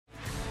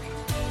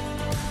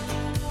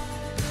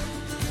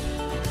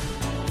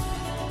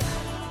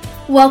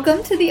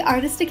Welcome to the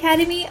Artist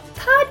Academy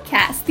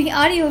podcast, the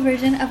audio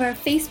version of our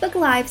Facebook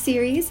Live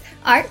series,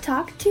 Art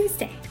Talk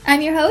Tuesday. I'm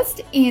your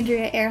host,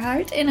 Andrea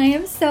Earhart, and I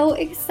am so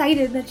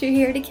excited that you're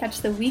here to catch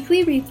the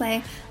weekly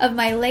replay of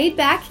my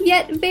laid-back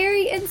yet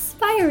very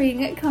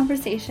inspiring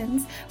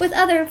conversations with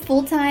other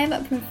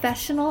full-time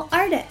professional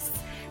artists.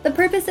 The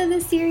purpose of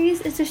this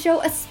series is to show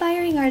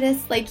aspiring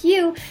artists like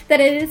you that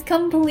it is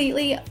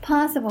completely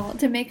possible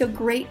to make a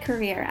great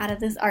career out of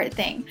this art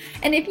thing.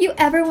 And if you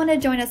ever want to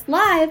join us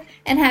live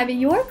and have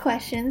your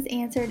questions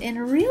answered in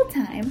real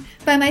time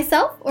by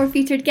myself or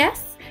featured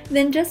guests,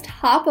 then just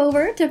hop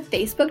over to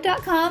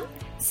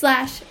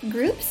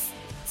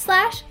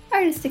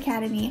facebook.com/groups/Artist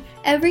Academy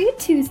every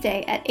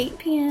Tuesday at 8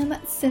 p.m.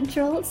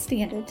 Central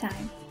Standard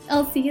Time.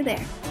 I'll see you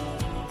there.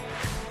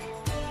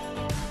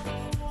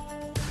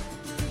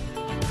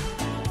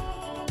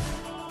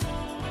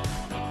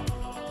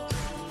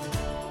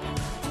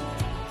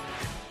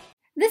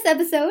 This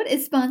episode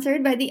is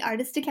sponsored by the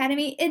Artist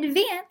Academy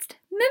Advanced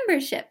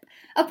Membership,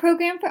 a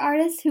program for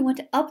artists who want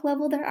to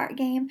up-level their art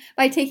game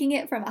by taking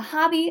it from a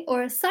hobby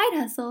or a side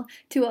hustle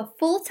to a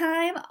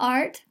full-time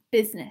art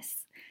business.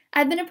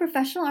 I've been a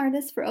professional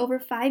artist for over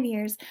 5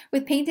 years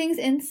with paintings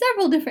in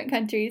several different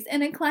countries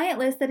and a client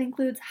list that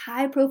includes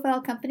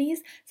high-profile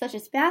companies such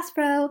as Bass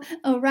Pro,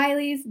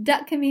 O'Reilly's,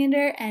 Duck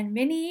Commander, and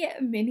many,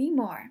 many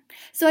more.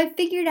 So I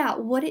figured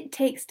out what it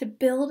takes to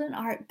build an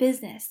art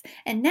business,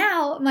 and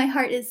now my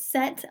heart is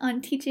set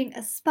on teaching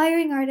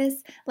aspiring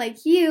artists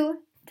like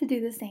you to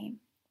do the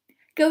same.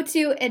 Go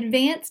to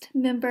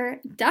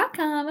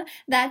advancedmember.com,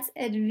 that's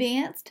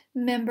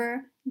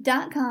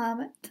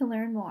advancedmember.com to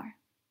learn more.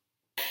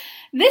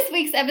 This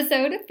week's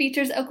episode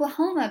features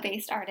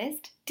Oklahoma-based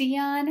artist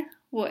Dionne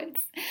Woods.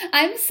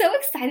 I'm so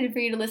excited for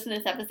you to listen to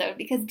this episode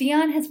because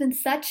Dionne has been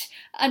such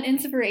an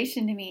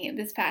inspiration to me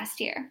this past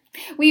year.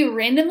 We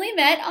randomly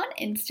met on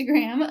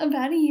Instagram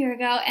about a year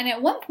ago, and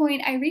at one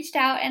point I reached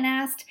out and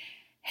asked,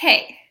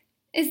 hey,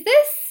 is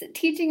this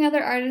teaching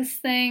other artists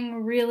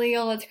thing really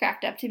all it's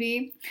cracked up to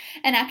be?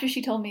 And after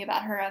she told me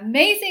about her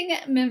amazing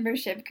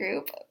membership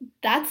group,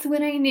 that's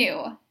when I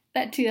knew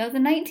that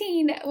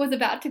 2019 was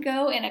about to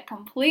go in a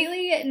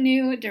completely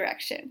new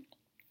direction.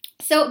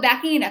 So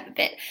backing it up a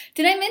bit,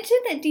 did I mention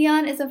that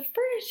Dionne is a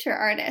furniture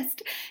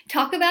artist?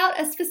 Talk about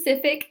a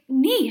specific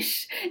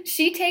niche.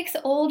 She takes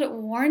old,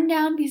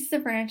 worn-down pieces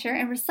of furniture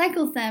and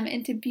recycles them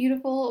into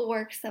beautiful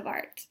works of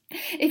art.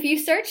 If you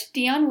search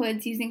Dionne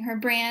Woods using her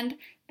brand,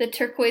 The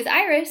Turquoise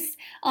Iris,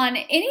 on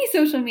any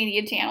social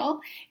media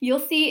channel, you'll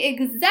see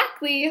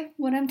exactly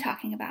what I'm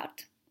talking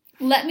about.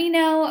 Let me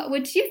know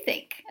what you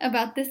think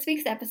about this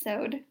week's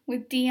episode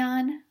with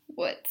Dionne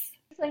Woods.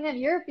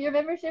 Your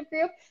membership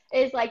group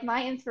is like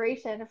my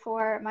inspiration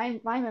for my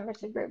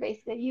membership group.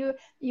 Basically,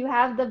 you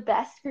have the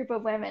best group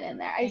of women in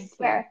there. I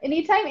swear.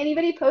 Anytime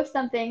anybody posts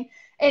something,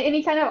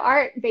 any kind of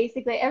art,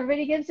 basically,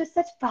 everybody gives just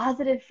such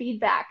positive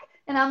feedback,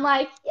 and I'm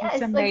like, yes,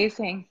 it's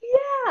amazing.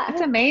 Yeah,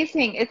 it's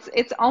amazing.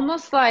 It's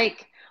almost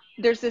like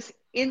there's this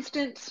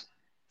instant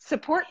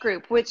support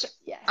group, which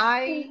yes.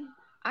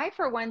 I,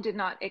 for one, did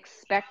not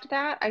expect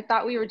that. I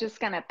thought we were just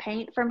going to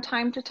paint from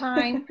time to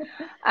time.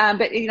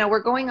 But, we're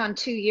going on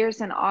 2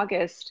 years in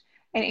August.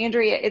 And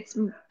Andrea,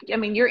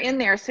 you're in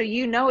there, so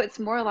it's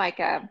more like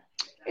a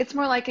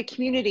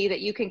community that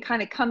you can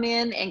kind of come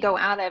in and go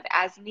out of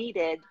as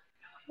needed,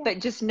 but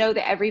just know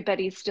that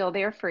everybody's still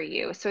there for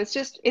you. So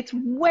it's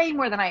way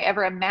more than I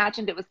ever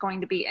imagined it was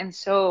going to be, and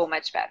so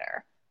much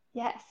better.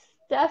 Yes.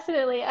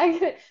 Definitely.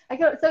 I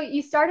could. So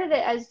you started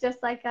it as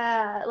just like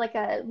a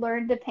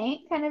learn to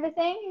paint kind of a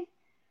thing?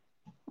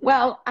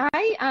 Well,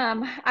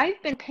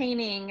 I've been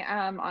painting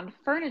on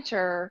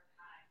furniture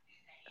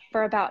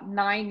for about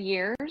 9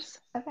 years.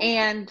 Okay.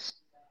 And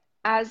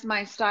as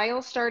my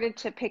style started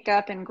to pick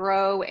up and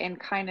grow and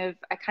I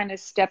kind of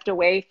stepped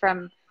away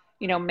from,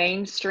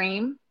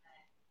 mainstream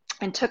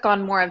and took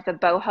on more of the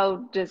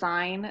boho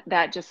design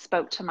that just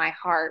spoke to my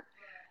heart.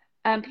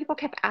 People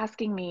kept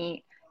asking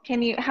me,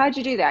 how'd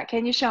you do that?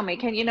 Can you show me?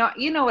 You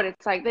know what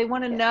it's like. They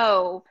want to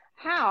know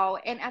how.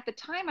 And at the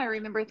time I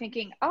remember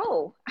thinking,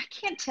 oh, I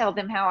can't tell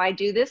them how I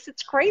do this.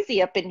 It's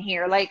crazy up in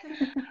here. Like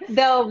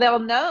they'll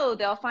know,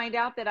 they'll find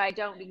out that I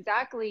don't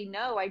exactly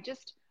know.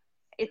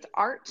 It's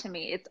art to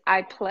me.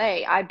 I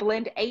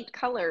blend 8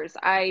 colors.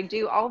 I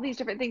do all these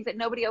different things that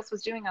nobody else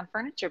was doing on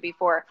furniture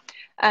before.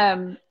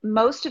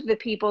 Most of the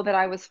people that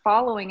I was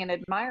following and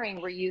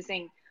admiring were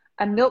using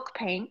a milk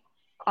paint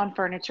on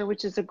furniture,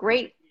 which is a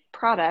great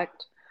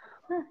product.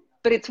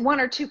 But it's 1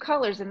 or 2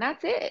 colors and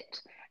that's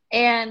it.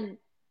 And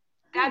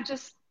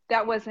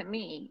that wasn't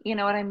me, you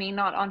know what I mean?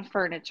 Not on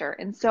furniture.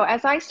 And so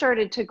as I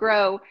started to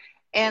grow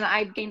and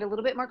I gained a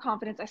little bit more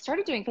confidence, I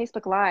started doing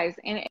Facebook Lives.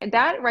 And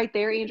that right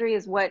there, Andrea,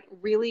 is what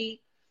really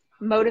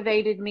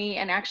motivated me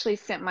and actually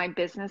sent my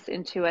business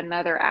into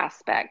another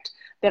aspect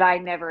that I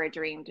never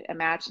dreamed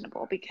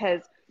imaginable,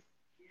 because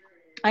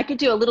I could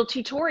do a little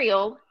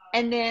tutorial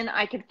and then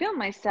I could film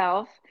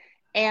myself.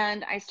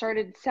 And I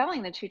started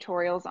selling the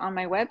tutorials on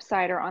my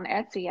website, or on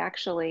Etsy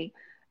actually.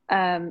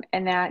 And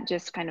that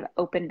just kind of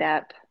opened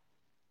up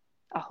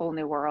a whole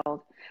new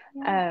world.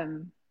 Yeah.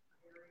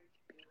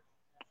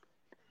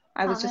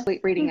 I was Thomas.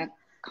 just reading a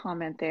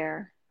comment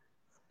there.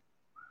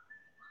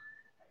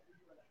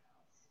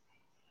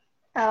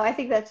 Oh, I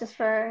think that's just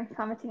for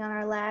commenting on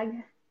our lag.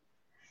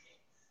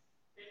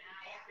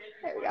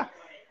 There we go.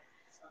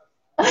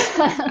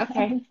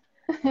 Okay.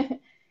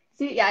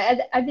 See,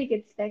 yeah, I think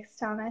it's fixed,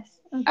 Thomas.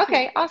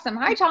 Okay, awesome.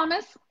 Hi,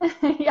 Thomas.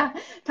 Yeah,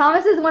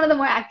 Thomas is one of the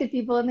more active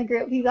people in the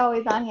group. He's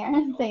always on here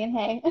saying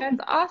hey. That's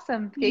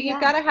awesome. You've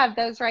Yeah. got to have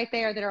those right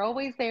there that are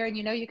always there, and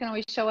you can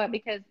always show up,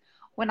 because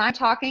when I'm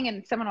talking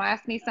and someone will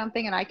ask me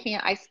something and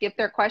I skip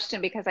their question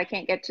because I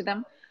can't get to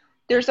them,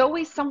 there's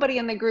always somebody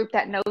in the group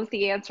that knows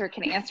the answer,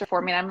 can answer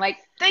for me. And I'm like,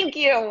 thank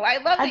you. I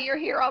love that you're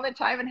here all the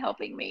time and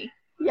helping me.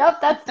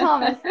 Yep, that's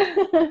Thomas.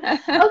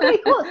 Okay,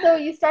 cool. So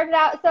you started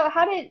out. So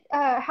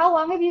how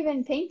long have you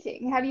been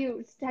painting?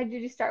 Did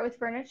you start with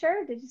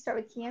furniture? Did you start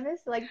with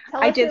canvas? Like, tell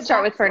us I did your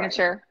start with backstory.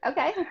 furniture.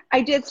 Okay.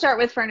 I did start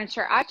with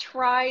furniture. I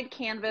tried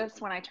canvas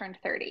when I turned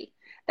 30.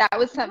 That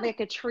was something like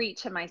a treat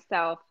to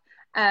myself.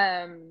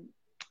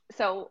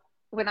 So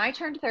when I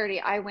turned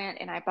 30, I went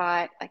and I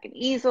bought like an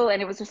easel,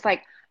 and it was just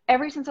like,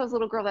 ever since I was a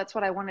little girl, that's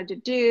what I wanted to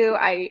do.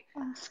 I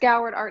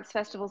scoured arts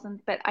festivals,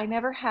 but I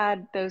never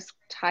had those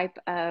type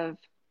of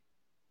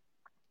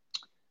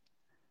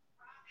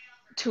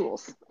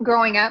tools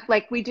growing up.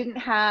 Like, we didn't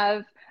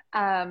have,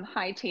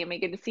 hi Tammy,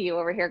 good to see you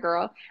over here,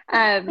 girl.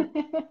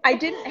 I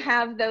didn't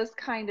have those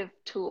kind of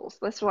tools.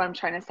 That's what I'm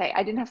trying to say.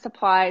 I didn't have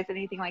supplies,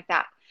 anything like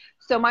that.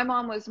 So my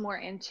mom was more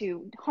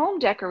into home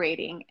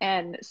decorating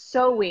and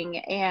sewing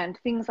and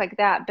things like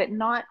that, but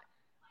not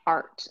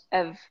art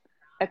of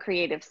a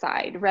creative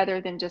side,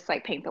 rather than just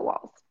like paint the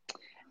walls.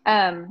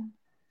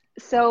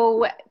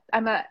 So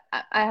I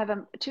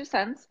have two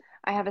sons.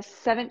 I have a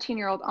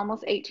 17-year-old,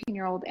 almost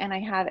 18-year-old, and I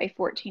have a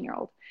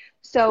 14-year-old.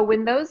 So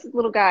when those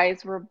little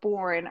guys were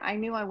born, I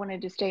knew I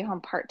wanted to stay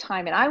home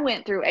part-time. And I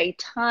went through a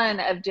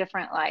ton of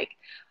different, like,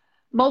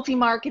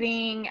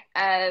 multi-marketing.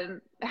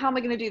 How am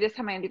I going to do this?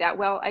 How am I going to do that?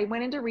 Well, I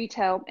went into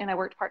retail and I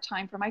worked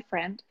part-time for my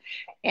friend.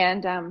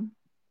 And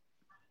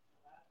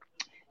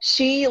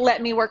she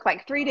let me work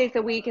like 3 days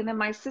a week. And then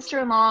my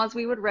sister-in-laws,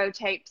 we would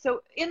rotate.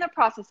 So in the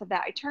process of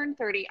that, I turned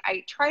 30.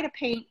 I try to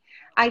paint.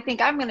 I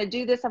think I'm going to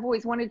do this. I've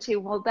always wanted to.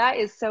 Well, that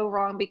is so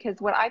wrong, because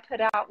what I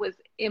put out was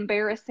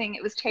embarrassing.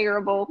 It was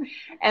terrible.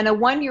 And a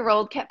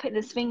 1-year-old kept putting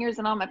his fingers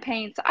in all my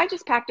paint. So I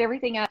just packed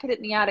everything up, put it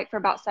in the attic for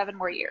about 7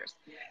 more years.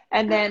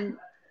 And then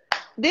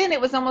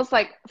it was almost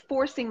like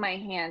forcing my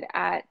hand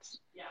at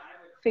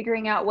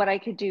figuring out what I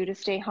could do to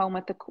stay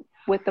home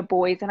with the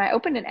boys. And I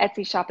opened an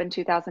Etsy shop in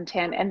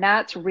 2010. And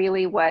that's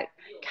really what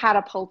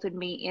catapulted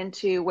me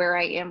into where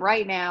I am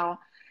right now,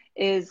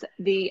 is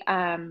the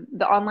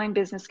online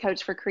business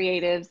coach for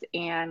creatives.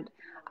 And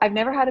I've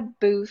never had a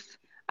booth.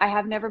 I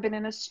have never been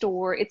in a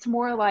store. It's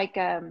more like,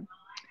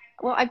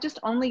 well, I've just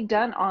only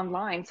done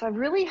online. So I've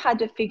really had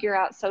to figure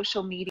out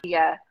social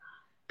media,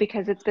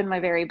 because it's been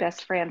my very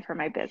best friend for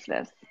my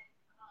business.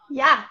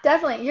 Yeah,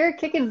 definitely. You're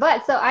kicking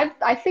butt. So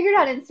I figured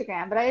out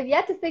Instagram, but I have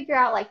yet to figure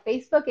out like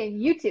Facebook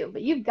and YouTube,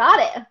 but you've got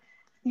it.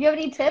 Do you have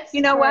any tips?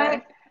 You know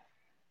what?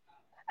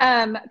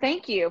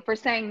 Thank you for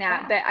saying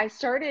that. Yeah. But I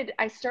started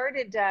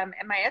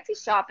in my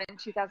Etsy shop in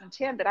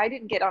 2010, but I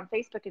didn't get on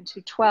Facebook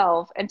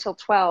until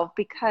 12,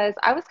 because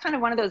I was kind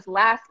of one of those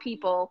last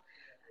people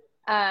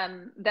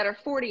that are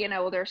 40 and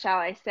older, shall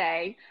I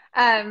say,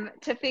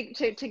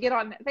 to get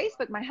on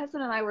Facebook. My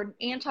husband and I were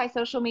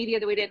anti-social media,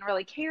 that we didn't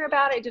really care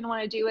about it, didn't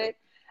want to do it.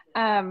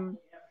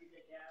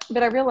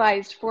 But I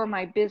realized for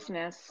my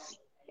business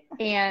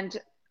and,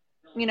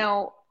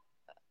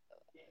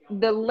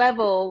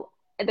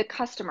 the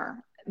customer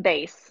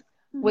base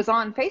was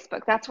on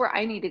Facebook. That's where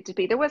I needed to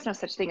be. There was no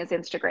such thing as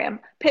Instagram.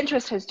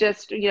 Pinterest has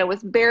just,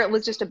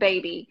 was just a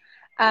baby.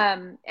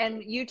 And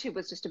YouTube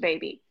was just a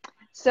baby.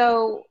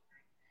 So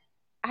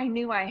I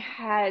knew I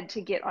had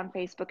to get on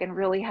Facebook and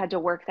really had to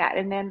work that.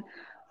 And then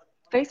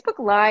Facebook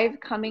Live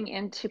coming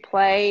into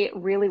play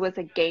really was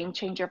a game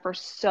changer for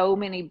so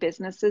many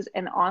businesses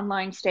and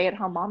online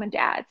stay-at-home mom and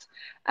dads.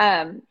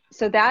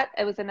 So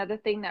it was another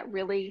thing that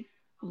really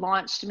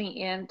launched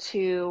me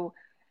into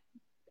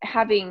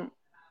having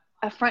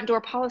a front door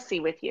policy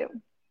with you.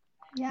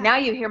 Yeah. Now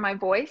you hear my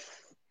voice.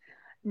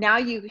 Now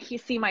you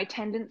see my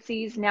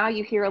tendencies. Now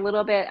you hear a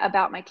little bit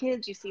about my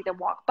kids. You see them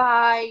walk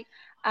by.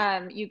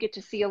 You get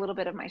to see a little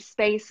bit of my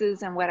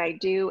spaces and what I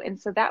do. And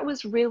so that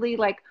was really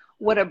like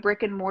what a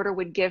brick and mortar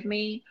would give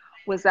me,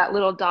 was that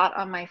little dot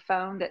on my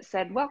phone that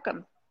said,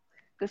 welcome.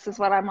 This is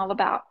what I'm all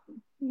about.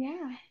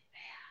 Yeah,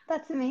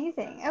 that's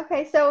amazing.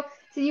 Okay, so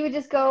you would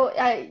just go,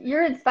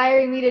 you're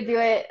inspiring me to do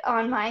it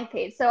on my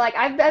page. So like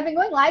I've been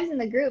going lives in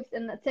the groups,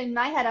 and in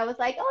my head I was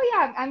like, oh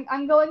yeah,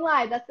 I'm going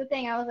live. That's the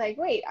thing. I was like,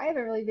 wait, I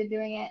haven't really been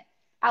doing it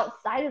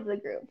outside of the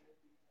group.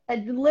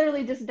 It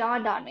literally just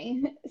dawned on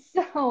me.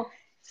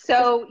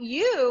 So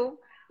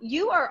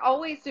you are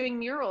always doing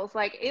murals.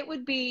 Like, it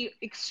would be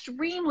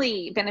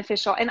extremely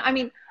beneficial. And I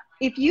mean,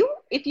 if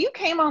you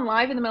came on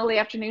live in the middle of the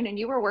afternoon and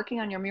you were working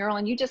on your mural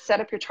and you just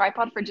set up your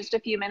tripod for just a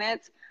few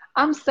minutes,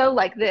 I'm so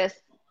like this.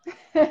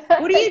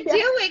 What are you Yeah.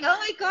 doing? Oh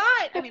my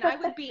God. I mean, I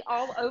would be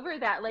all over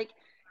that. Like,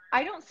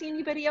 I don't see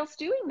anybody else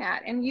doing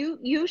that. And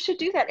you should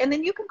do that. And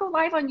then you can go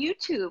live on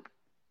YouTube.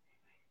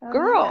 Oh yeah.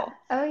 Girl,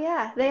 Oh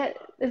yeah.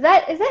 Is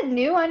that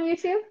new on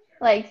YouTube?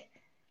 Like,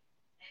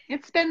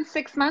 it's been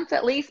 6 months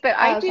at least, but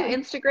oh, okay.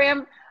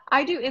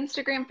 I do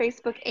Instagram,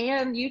 Facebook,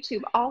 and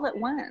YouTube all at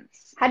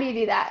once. How do you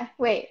do that?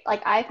 Wait,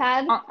 like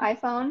iPad, Uh,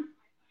 iPhone,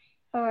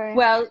 or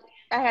well,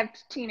 I have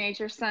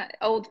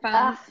old phones,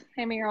 ah,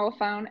 hand me your old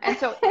phone. And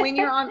so when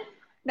you're on,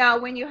 now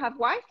when you have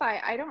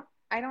Wi-Fi,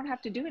 I don't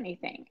have to do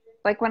anything.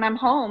 Like when I'm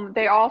home,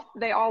 they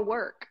all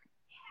work.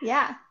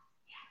 yeah,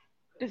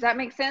 Does that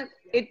make sense?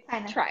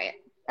 kind of. Try it.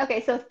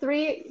 Okay, so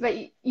three, but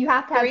you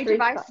have to have Three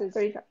devices.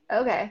 three.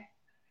 Okay,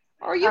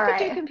 Or all you could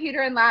do right.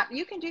 computer and lap.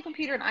 You can do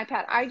computer and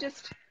iPad.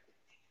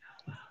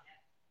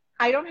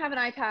 I don't have an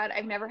iPad.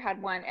 I've never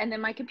had one. And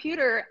then my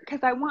computer,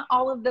 because I want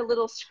all of the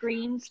little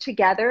screens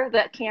together,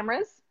 the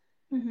cameras.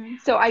 Mm-hmm.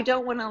 So I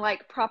don't want to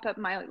like prop up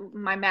my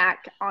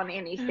Mac on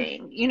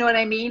anything. You know what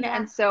I mean? Yeah,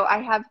 And so I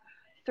have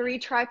 3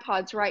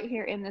 tripods right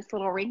here in this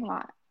little ring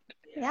light.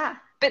 yeah.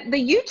 But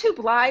the YouTube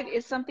Live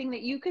is something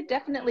that you could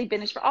definitely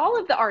benefit for all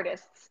of the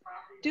artists.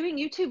 Doing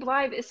YouTube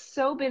Live is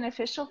so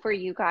beneficial for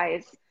you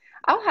guys.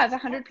 I'll have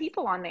 100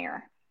 people on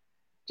there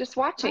just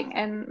watching, Awesome.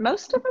 and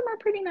most of them are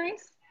pretty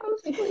nice.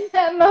 Mostly.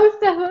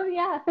 Most of them,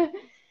 yeah.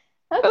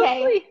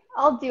 Okay, Mostly.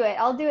 I'll do it.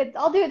 I'll do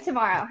it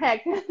tomorrow.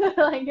 Heck,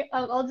 like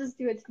I'll just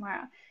do it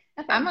tomorrow.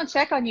 I'm Okay. gonna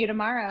check on you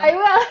tomorrow. I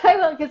will. I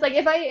will. Because like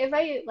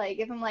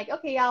if I'm like,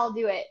 okay, yeah, I'll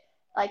do it.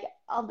 Like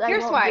I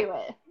Here's won't why. do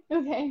it.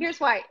 Okay. Here's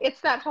why.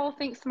 It's that whole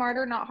think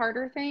smarter, not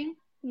harder thing.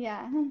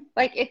 Yeah.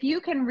 Like if you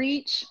can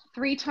reach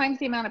 3 times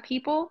the amount of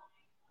people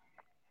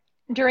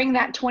during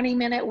that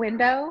 20-minute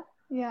window,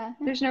 Yeah.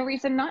 there's no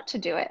reason not to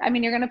do it. I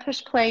mean, you're going to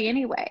push play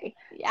anyway.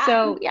 Yeah.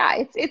 So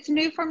yeah, it's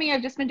new for me.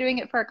 I've just been doing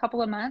it for a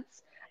couple of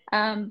months.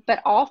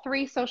 But all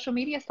 3 social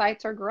media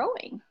sites are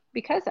growing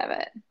because of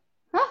it.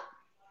 Huh.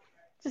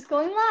 Just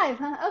going live,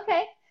 huh?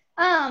 Okay.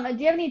 Do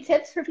you have any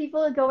tips for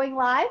people going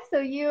live? So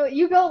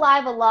you go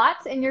live a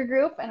lot in your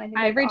group, and I think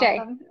that's Every day.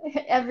 awesome.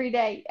 Every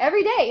day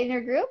in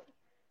your group.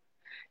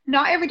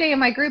 Not every day in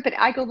my group, but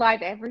I go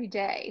live every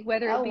day,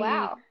 whether Oh it be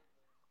wow.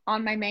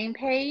 on my main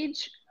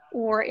page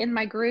or in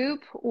my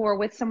group or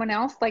with someone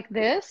else like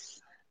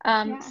this.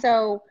 Yeah.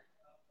 So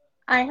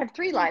I had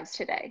 3 lives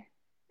today.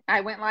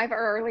 I went live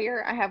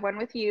earlier. I have one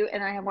with you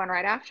and I have one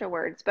right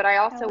afterwards, but I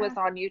Oh also was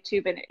wow. on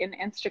YouTube and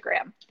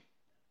Instagram.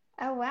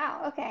 Oh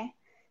wow. Okay.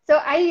 So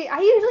I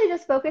usually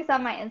just focus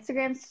on my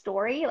Instagram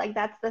story. Like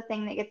that's the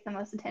thing that gets the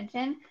most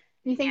attention.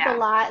 Do you think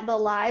Yeah. the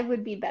live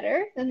would be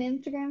better than the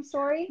Instagram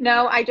story?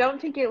 No, I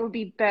don't think it would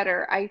be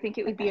better. I think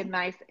it would be a Okay.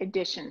 nice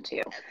addition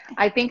to.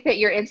 I think that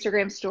your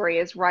Instagram story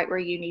is right where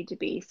you need to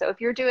be. So if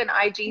you're doing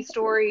IG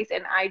stories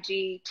and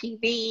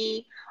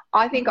IGTV,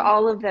 I think Mhm.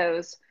 all of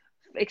those,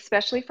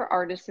 especially for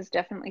artists, is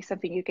definitely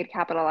something you could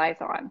capitalize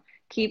on.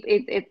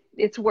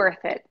 It's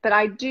worth it. But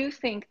I do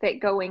think that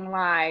going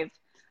live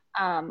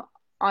on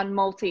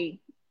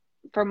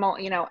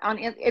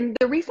and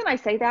the reason I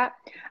say that,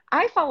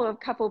 I follow a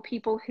couple of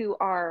people who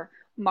are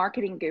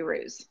marketing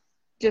gurus,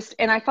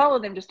 and I follow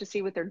them just to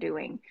see what they're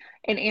doing.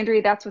 And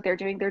Andrea, that's what they're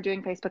doing. They're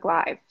doing Facebook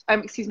Live.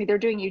 Excuse me, they're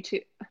doing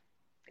YouTube.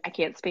 I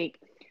can't speak.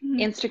 Mhm.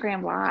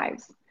 Instagram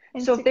Lives.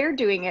 So if Insta they're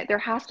doing it, there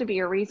has to be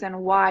a reason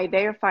why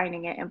they're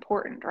finding it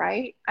important,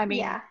 right? I mean,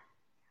 yeah,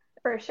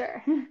 for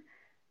sure.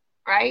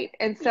 right?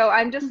 And so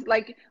I'm just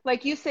like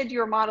you said,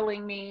 you're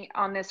modeling me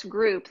on this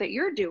group that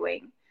you're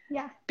doing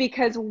Yeah.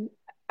 because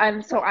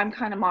I'm Right.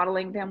 kind of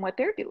modeling them what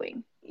they're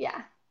doing,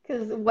 Yeah.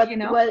 Because you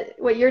know? what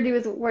what you're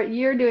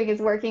doing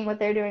is working, what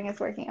they're doing is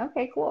working.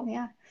 Okay, cool.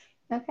 Yeah.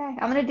 Okay.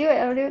 I'm gonna do it.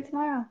 I'm gonna do it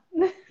tomorrow.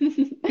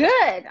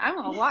 Good. I'm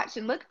gonna watch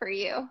and look for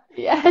you.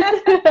 Yes.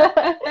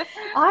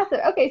 Awesome.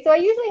 Okay, so I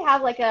usually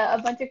have like a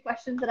bunch of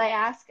questions that I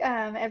ask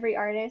every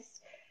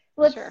artist.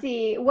 Let's Sure.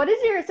 see. What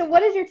is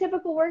your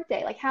typical work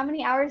day? Like how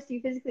many hours do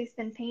you physically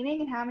spend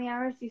painting and how many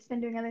hours do you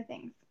spend doing other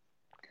things?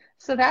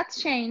 So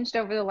that's changed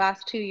over the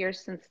last 2 years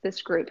since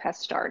this group has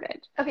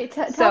started. Okay,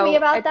 tell me So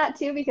about that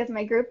too because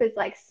my group is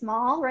like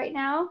small right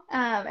now,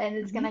 and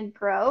it's Mhm. gonna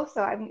grow,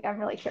 so I'm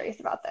really curious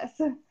about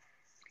this.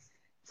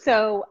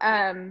 so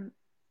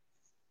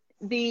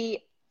the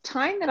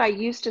time that I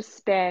used to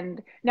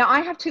spend, now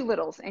I have 2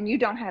 littles and you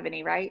don't have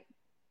any, right?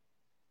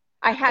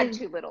 I had Is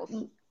 2 little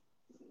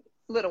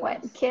what,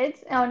 ones.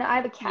 kids? Oh no, I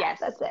have a cat. Yes.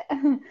 That's it.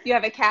 You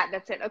have a cat,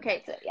 that's it.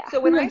 Okay. That's it, yeah. So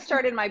when I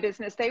started my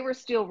business, they were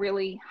still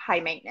really high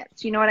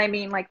maintenance. You know what I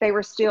mean? Like they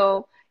were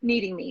still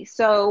needing me.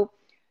 So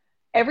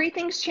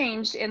everything's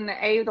changed in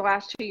the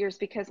last 2 years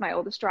because my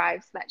oldest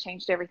drives. That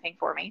changed everything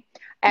for me.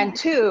 And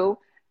Yeah.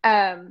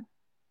 2,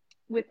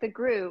 with the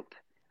group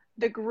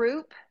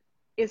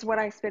is what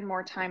I spend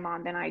more time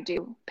on than I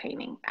do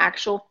painting,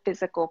 actual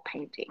physical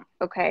painting.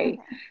 Okay. Okay.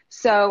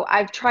 So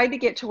I've tried to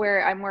get to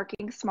where I'm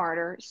working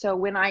smarter. So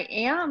when I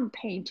am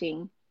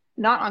painting,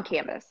 not on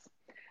canvas,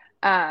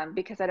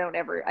 because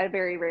I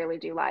very rarely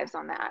do lives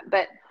on that.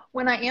 But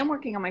when I am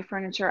working on my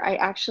furniture, I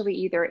actually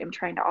either am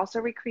trying to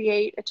also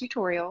recreate a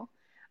tutorial,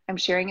 I'm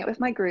sharing it with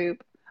my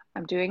group,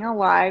 I'm doing a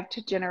live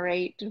to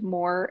generate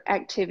more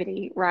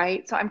activity,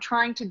 right? So I'm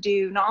trying to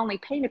do not only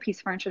paint a piece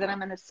of furniture that I'm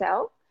going to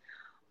sell,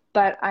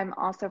 but I'm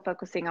also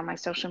focusing on my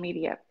social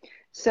media.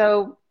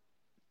 So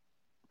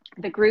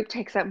the group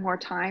takes up more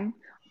time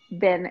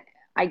than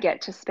I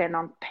get to spend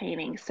on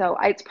painting. So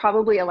it's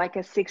probably like a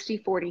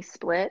 60-40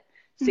 split.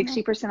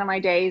 60% of my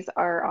days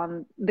are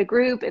on the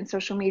group and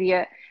social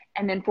media,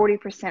 and then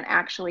 40%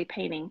 actually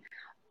painting.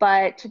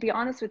 But to be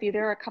honest with you,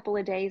 there are a couple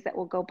of days that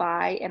will go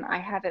by and I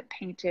haven't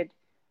painted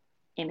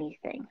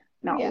anything,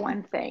 not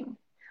one thing.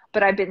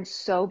 But I've been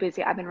so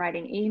busy. I've been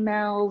writing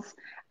emails.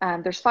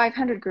 There's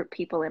 500 group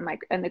people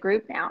in the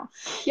group now.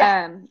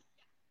 And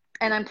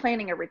I'm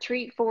planning a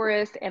retreat for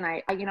us. And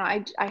I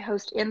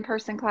host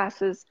in-person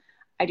classes.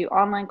 I do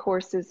online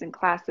courses and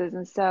classes.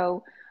 And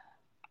so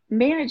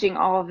managing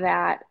all of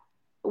that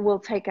will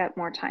take up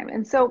more time.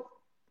 And so,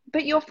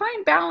 but you'll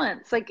find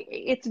balance. Like,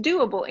 it's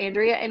doable,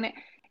 Andrea. And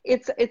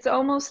it's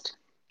almost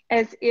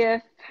as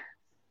if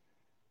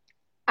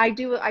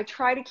I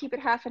try to keep it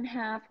half and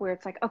half, where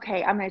it's like,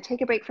 okay, I'm going to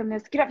take a break from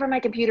this, get up from my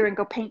computer and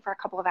go paint for a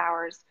couple of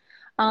hours.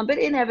 But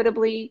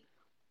inevitably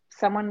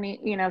someone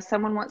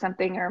wants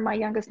something, or my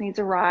youngest needs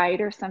a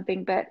ride or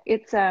something. But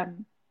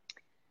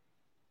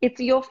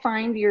you'll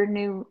find your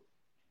new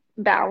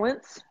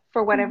balance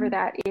for whatever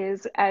that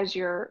is as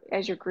your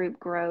group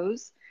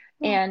grows.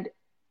 And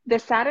the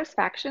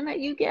satisfaction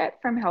that you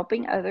get from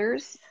helping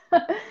others,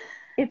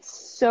 it's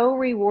so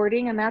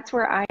rewarding. And that's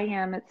where I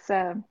am.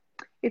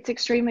 It's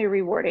extremely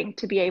rewarding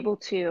to be able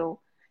to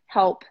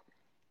help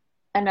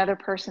another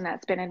person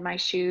that's been in my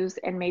shoes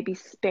and maybe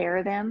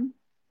spare them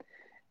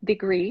the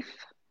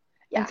grief.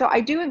 And so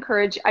I do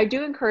encourage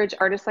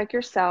artists like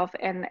yourself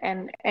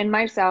and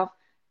myself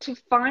to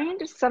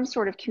find some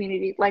sort of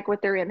community like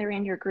what they're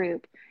in your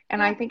group.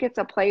 And I think it's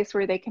a place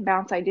where they can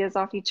bounce ideas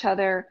off each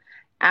other,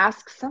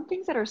 ask some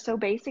things that are so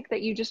basic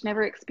that you just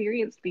never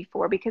experienced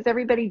before, because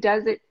everybody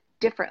does it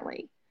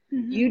differently.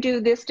 You do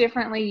this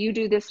differently, you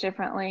do this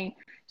differently.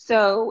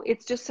 So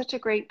it's just such a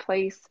great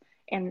place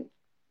and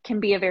can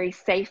be a very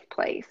safe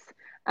place.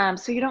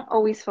 So you don't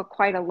always feel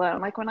quite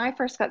alone. Like when I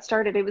first got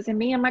started, it was in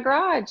me in my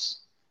garage,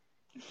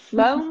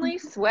 lonely,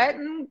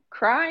 sweating,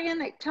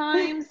 crying at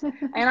times.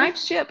 And I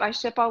ship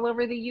all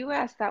over the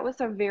US. That was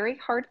a very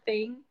hard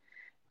thing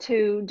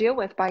to deal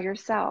with by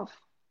yourself.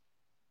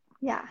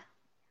 Yeah.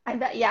 I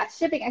bet,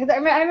 shipping. Because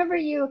I remember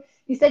you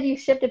said you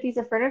shipped a piece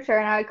of furniture,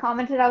 and I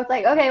commented, I was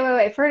like, okay,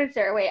 wait,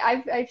 furniture. Wait,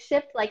 I've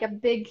shipped like a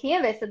big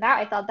canvas, and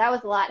I thought that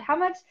was a lot. How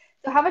much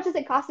does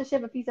it cost to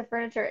ship a piece of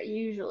furniture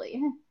usually?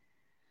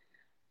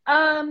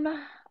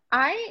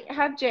 I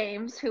have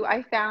James, who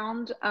I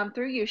found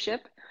through UShip,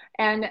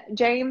 and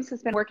James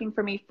has been working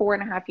for me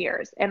 4.5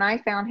 years, and I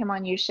found him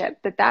on UShip,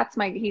 but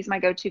he's my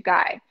go-to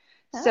guy.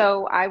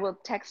 So I will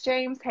text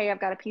James, hey,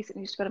 I've got a piece that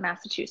needs to go to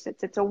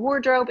Massachusetts. It's a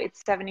wardrobe.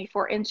 It's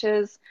 74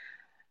 inches.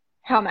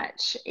 How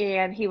much?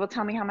 And he will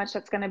tell me how much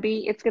that's going to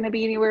be. It's going to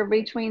be anywhere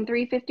between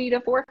 $350 to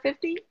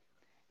 $450,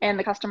 and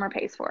the customer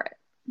pays for it.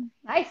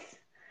 Nice.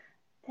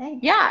 Dang.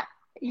 Yeah.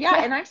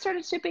 And I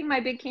started shipping my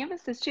big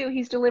canvases too.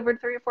 He's delivered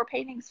 3 or 4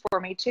 paintings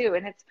for me too.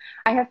 And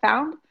I have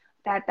found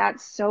that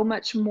that's so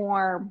much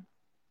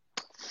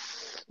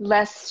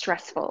less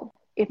stressful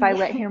if I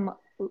let him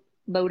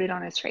load it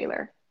on his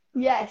trailer.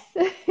 Yes.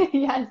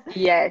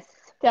 Yes.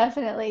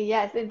 Definitely.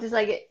 Yes. It's just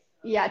like,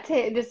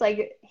 just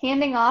like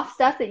handing off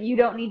stuff that you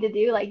don't need to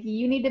do. Like,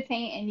 you need to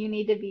paint and you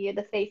need to be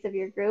the face of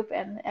your group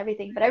and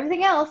everything. But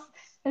everything else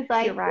is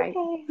like, you're right.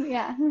 Okay,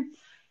 yeah.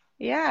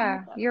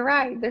 Yeah, you're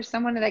right. There's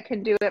someone that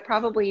can do it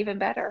probably even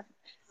better.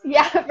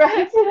 Yeah,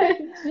 right.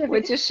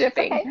 Which is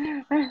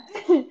shipping.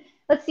 Okay.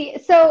 Let's see.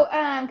 So,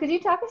 could you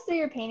talk us through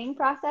your painting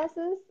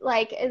processes?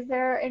 Like, is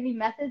there any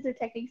methods or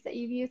techniques that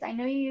you've used? I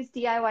know you use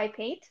DIY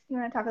paint. You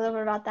want to talk a little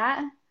bit about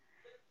that?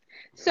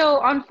 So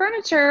on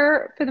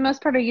furniture, for the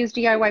most part, I use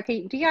DIY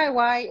paint.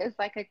 DIY is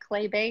like a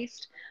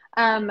clay-based.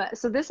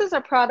 So this is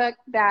a product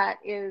that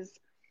is,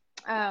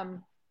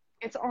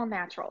 it's all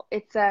natural.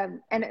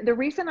 And the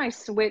reason I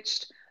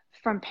switched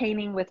from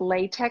painting with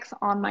latex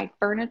on my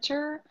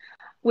furniture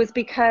was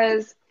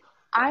because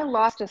I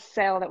lost a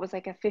sale that was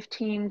like a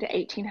 $1,500 to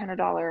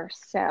 $1,800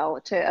 sale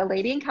to a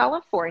lady in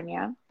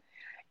California,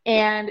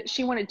 and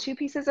she wanted 2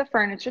 pieces of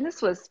furniture. And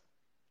this was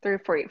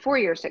 4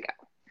 years ago.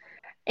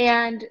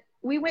 And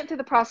we went through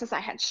the process. I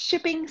had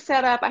shipping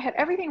set up. I had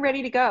everything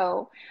ready to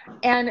go.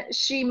 And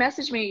she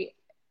messaged me.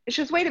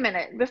 She goes, wait a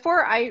minute,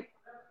 before I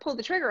pulled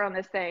the trigger on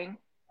this thing,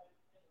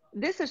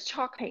 this is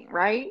chalk paint,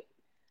 right?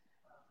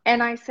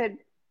 And I said,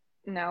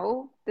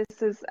 no,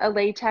 this is a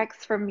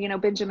latex from,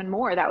 Benjamin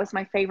Moore. That was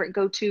my favorite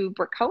go-to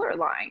brick color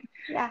line.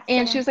 Yeah.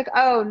 And she was like,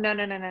 oh,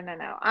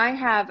 no. I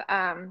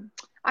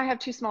have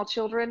 2 small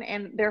children,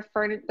 and they're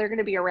going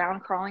to be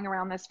crawling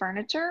around this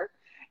furniture.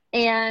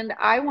 And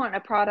I want a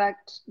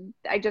product.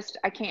 I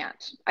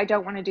can't. I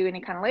don't want to do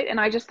any kind of And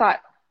I just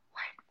thought,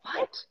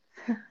 what?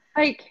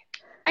 Like,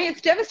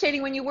 it's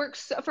devastating when you work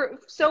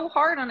so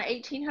hard on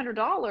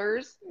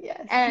 $1,800.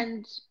 Yes.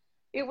 And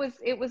it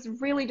was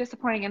really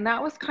disappointing. And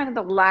that was kind of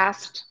the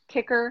last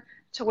kicker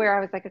to where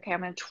I was like, okay, I'm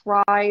going to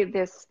try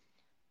this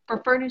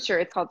For furniture,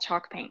 it's called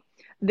chalk paint.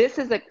 This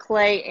is a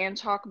clay and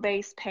chalk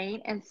based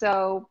paint, and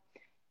so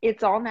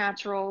it's all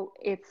natural.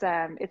 It's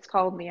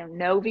called,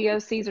 no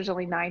VOCs. There's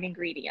only 9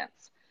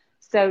 ingredients.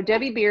 So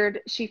Debbie Beard,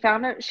 she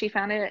founded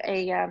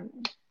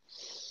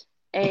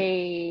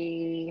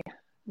a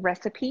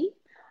recipe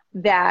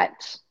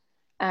that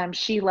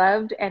she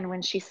loved, and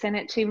when she sent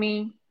it to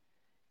me,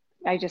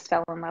 I just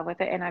fell in love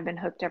with it, and I've been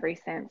hooked ever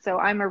since. So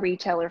I'm a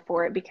retailer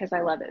for it because I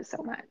love it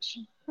so much.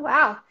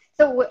 Wow.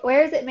 So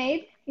where is it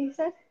made, you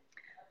said?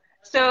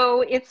 So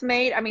it's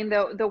made,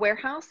 the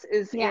warehouse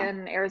is Yeah.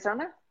 in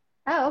Arizona.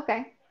 Oh,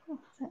 okay.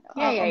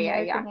 Yeah.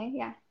 American made,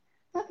 yeah.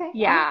 Okay.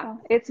 Yeah,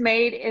 Awesome. it's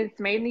made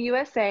in the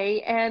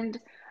USA, and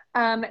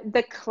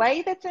the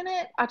clay that's in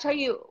it, I'll tell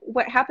you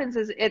what happens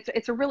is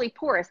it's a really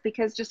porous,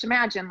 because just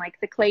imagine like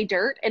the clay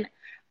dirt, and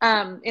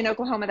in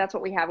Oklahoma that's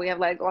what we have. We have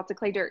like lots of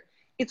clay dirt.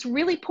 It's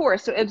really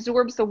porous, so it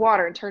absorbs the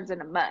water and turns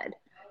into mud.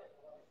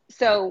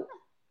 So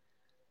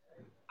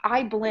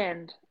I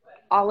blend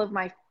all of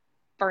my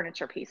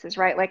furniture pieces,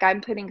 right? Like I'm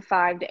putting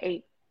 5 to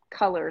 8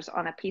 colors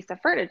on a piece of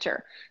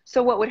furniture.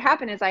 So what would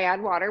happen is I add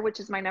water,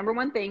 which is my number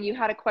one thing. You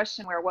had a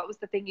question where, what was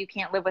the thing you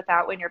can't live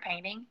without when you're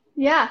painting?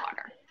 Yeah.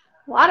 Water.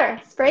 Water,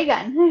 spray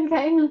gun.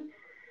 Okay.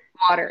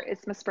 Water.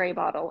 It's my spray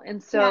bottle.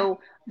 And so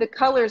the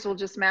colors will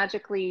just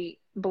magically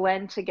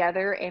blend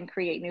together and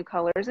create new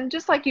colors. And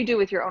just like you do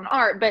with your own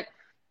art, but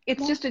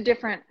it's just a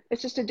different,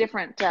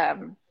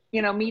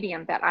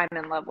 medium that I'm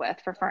in love with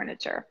for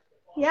furniture.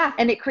 Yeah.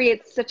 And it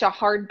creates such a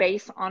hard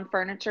base on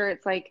furniture.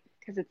 It's like,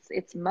 because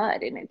it's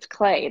mud and it's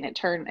clay, and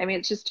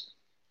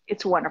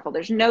it's wonderful.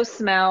 There's no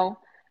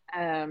smell,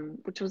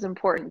 which was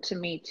important to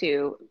me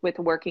too, with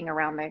working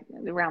around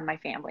my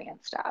family and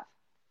stuff.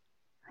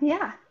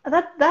 Yeah.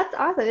 That's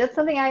awesome. That's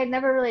something I had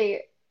never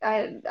really,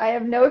 I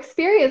have no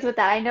experience with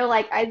that. I know,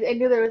 like, I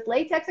knew there was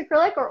latex,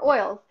 acrylic, or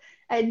oils.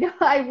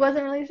 I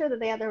wasn't really sure that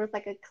there was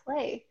like a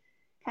clay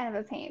kind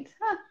of a paint.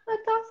 Huh,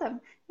 that's awesome.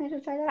 I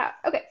should try that out.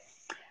 Okay.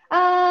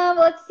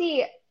 Let's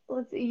see.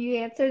 You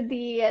answered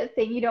the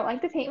thing you don't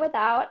like to paint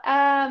without.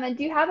 And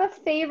do you have a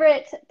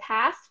favorite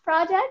past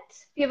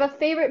project? Do you have a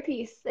favorite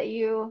piece that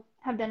you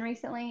have done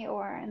recently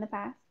or in the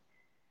past?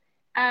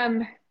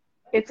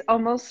 It's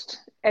almost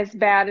as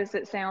bad as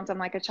it sounds. I'm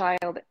like a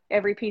child.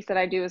 Every piece that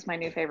I do is my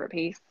new favorite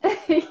piece.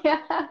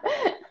 Yeah.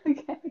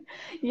 Okay.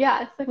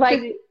 Yeah. So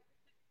like,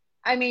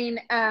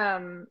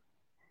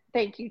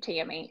 thank you,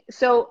 Tammy.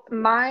 So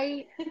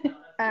my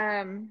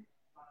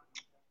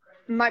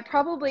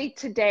probably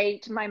to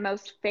date, my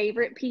most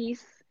favorite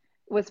piece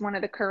was one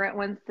of the current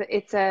ones.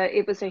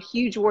 It was a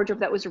huge wardrobe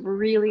that was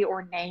really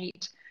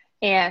ornate,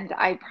 and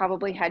I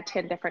probably had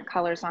 10 different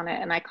colors on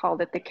it, and I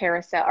called it the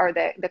carousel, or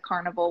the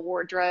carnival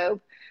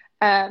wardrobe.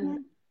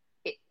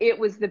 It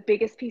was the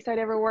biggest piece I'd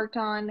ever worked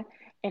on,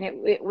 and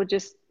it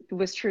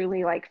was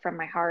truly like from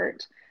my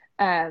heart.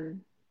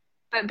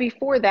 But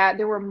before that,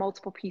 there were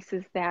multiple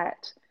pieces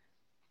that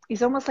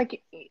it's almost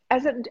like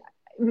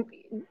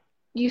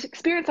you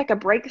experience like a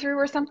breakthrough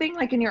or something,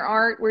 like in your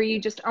art, where you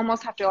just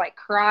almost have to like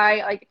cry.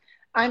 Like,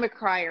 I'm a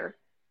crier,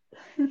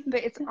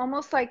 but it's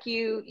almost like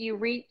you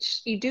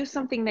do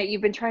something that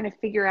you've been trying to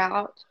figure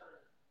out,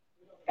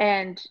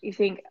 and you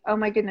think, oh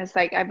my goodness,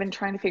 like I've been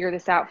trying to figure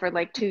this out for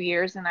like 2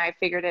 years, and I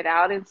figured it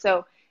out. And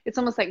so it's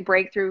almost like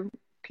breakthrough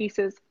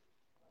pieces.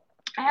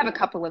 I have a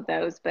couple of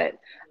those, but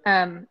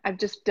I've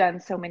just done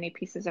so many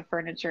pieces of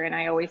furniture, and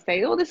I always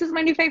say, oh, this is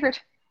my new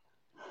favorite.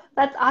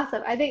 That's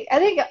awesome. I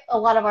think a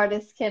lot of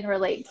artists can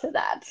relate to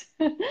that.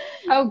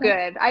 Oh,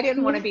 good. I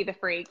didn't want to be the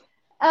freak.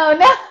 Oh,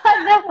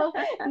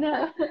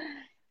 no.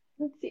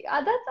 Let's see.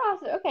 That's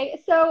awesome. Okay,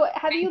 so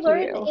have you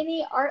learned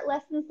any art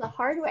lessons the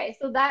hard way?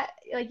 So that,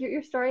 like,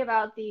 your story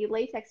about the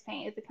latex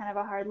paint is a kind of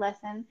a hard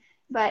lesson,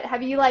 but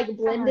have you like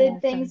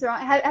blended things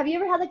wrong? Have you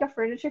ever had like a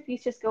furniture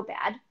piece just go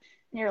bad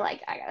and you're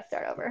like, I gotta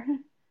start over?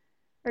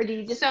 Or do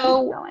you just keep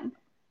going?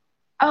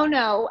 Oh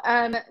no.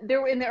 In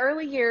the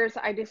early years,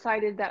 I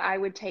decided that I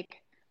would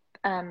take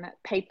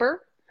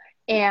paper,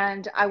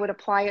 and I would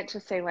apply it to,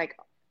 say, like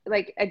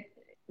a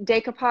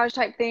decoupage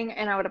type thing,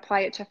 and I would apply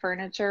it to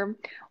furniture.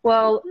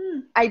 Well,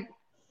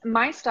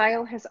 my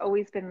style has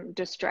always been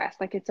distressed.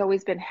 Like, it's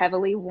always been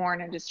heavily worn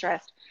and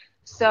distressed.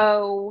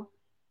 So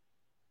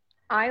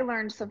I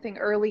learned something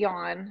early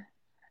on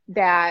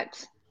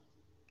that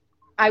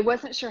I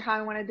wasn't sure how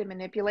I wanted to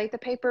manipulate the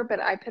paper,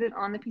 but I put it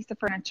on the piece of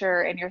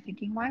furniture, and you're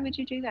thinking, why would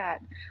you do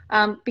that?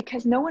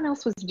 Because no one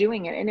else was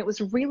doing it. And it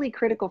was really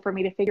critical for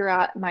me to figure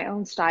out my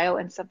own style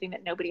and something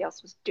that nobody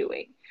else was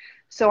doing.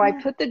 So I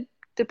put the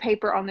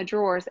paper on the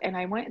drawers, and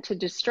I went to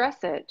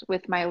distress it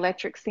with my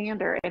electric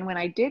sander. And when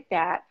I did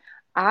that,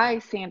 I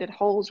sanded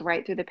holes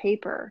right through the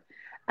paper,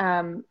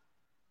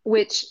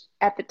 which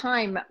at the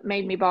time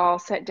made me bawl,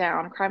 sit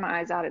down, cry my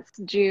eyes out. It's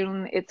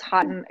June, it's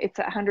hot, and it's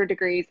 100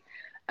 degrees.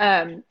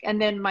 And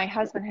then my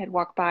husband had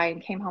walked by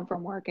and came home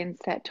from work and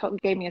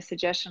gave me a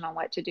suggestion on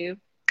what to do.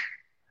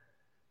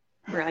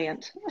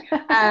 Brilliant.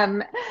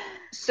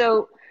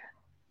 So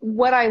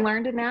what I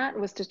learned in that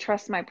was to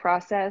trust my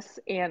process,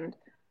 and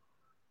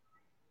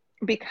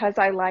because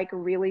I like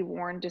really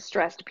worn,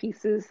 distressed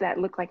pieces that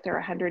look like they're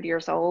 100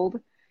 years old,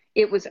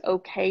 it was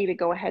okay to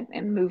go ahead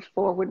and move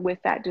forward with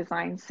that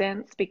design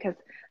sense, because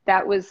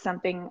that was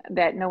something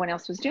that no one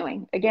else was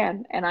doing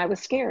again. And I was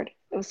scared.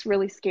 I was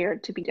really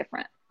scared to be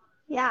different.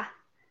 Yeah,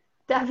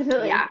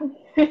 definitely. Yeah.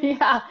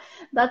 Yeah.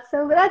 That's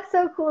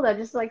so cool though.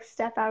 Just like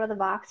step out of the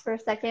box for a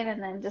second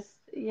and then just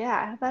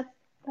yeah, that's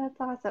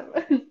awesome.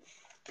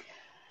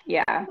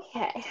 Yeah.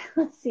 Okay,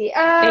 let's see.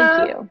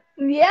 Thank you.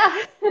 Yeah,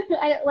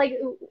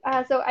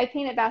 so I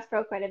paint at Bass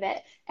Pro quite a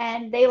bit,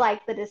 and they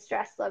like the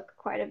distress look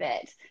quite a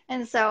bit.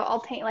 And so I'll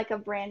paint like a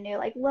brand new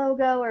like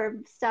logo or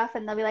stuff,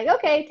 and they'll be like,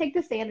 okay, take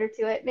the sander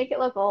to it, make it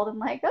look old. I'm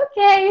like,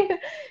 okay.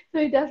 So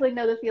you definitely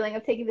know the feeling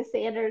of taking the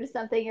sander to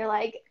something. You're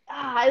like,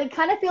 it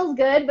kind of feels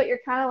good, but you're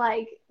kind of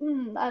like,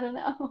 I don't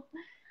know.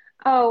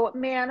 Oh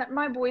man,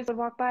 my boys would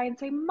walk by and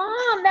say,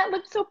 Mom, that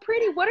looks so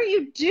pretty. What are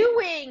you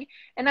doing?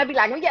 And I'd be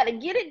like, we got to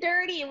get it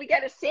dirty and we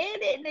got to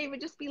sand it. And they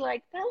would just be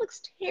like, that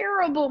looks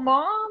terrible,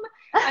 Mom.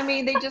 I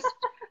mean,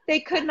 they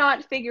could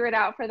not figure it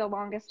out for the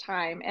longest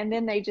time. And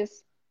then they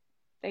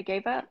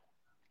gave up.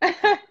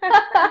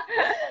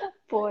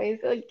 Boys,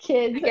 like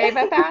kids. They gave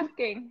up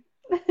asking.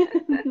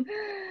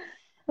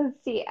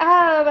 Let's see.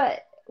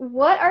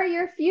 What are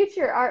your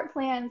future art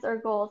plans or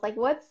goals? Like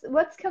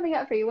what's coming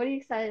up for you? What are you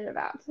excited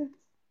about?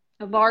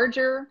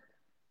 Larger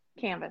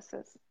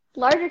canvases.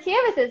 Larger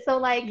canvases. So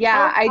like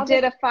yeah,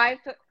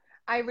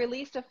 I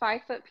released a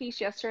 5-foot piece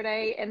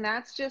yesterday, and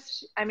that's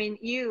just, I mean,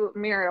 you,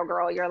 Muriel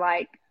girl, you're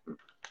like,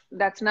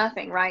 that's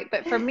nothing, right?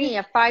 But for me,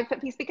 a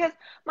 5-foot piece, because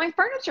my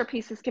furniture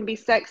pieces can be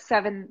 6,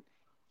 7.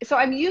 So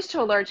I'm used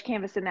to a large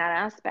canvas in that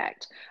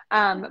aspect.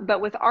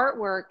 But with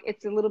artwork,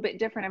 it's a little bit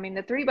different. I mean,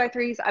 the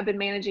 3x3s I've been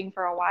managing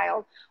for a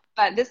while,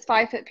 but this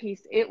 5-foot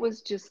piece, it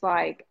was just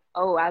like,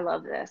 oh, I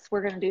love this.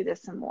 We're going to do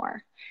this some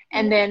more.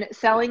 And then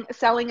selling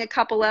a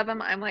couple of them,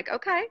 I'm like,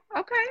 okay,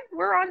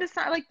 we're on to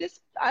something like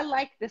this. I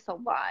like this a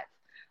lot.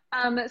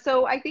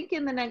 So I think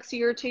in the next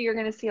year or two, you're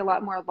going to see a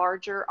lot more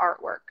larger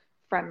artwork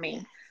from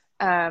me.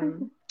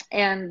 And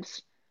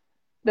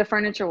the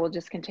furniture will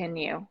just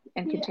continue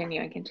and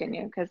continue and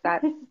continue, because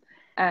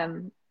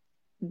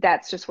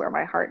that's just where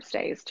my heart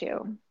stays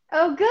too.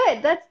 Oh,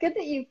 good. That's good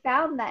that you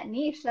found that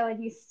niche though,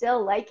 and you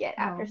still like it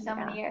after so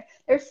many years.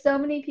 There's so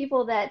many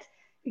people that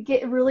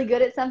get really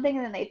good at something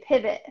and then they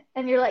pivot,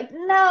 and you're like,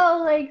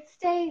 no, like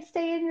stay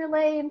in your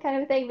lane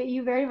kind of thing. But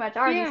you very much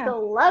are. And you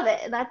still love it,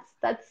 and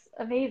that's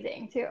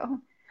amazing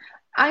too.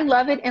 I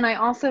love it, and I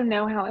also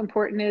know how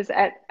important it is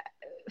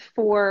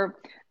for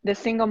the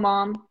single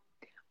mom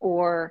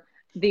or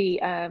the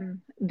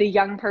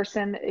young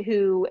person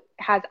who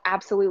has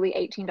absolutely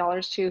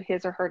 $18 to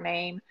his or her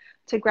name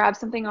to grab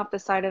something off the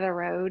side of the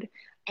road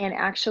and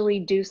actually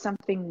do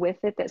something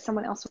with it that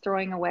someone else was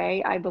throwing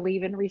away. I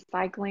believe in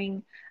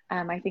recycling.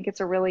 I think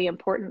it's a really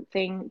important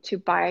thing to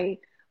buy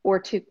or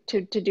to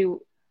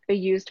do a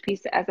used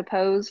piece as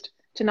opposed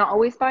to not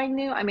always buying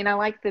new. I mean, I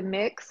like the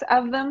mix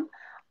of them,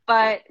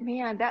 but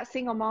man, that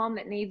single mom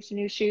that needs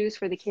new shoes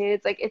for the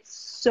kids, like it's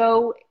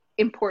so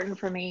important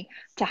for me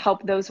to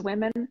help those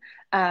women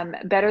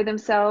better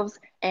themselves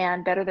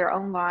and better their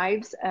own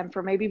lives,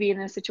 for maybe being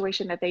in a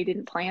situation that they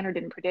didn't plan or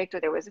didn't predict, or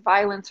there was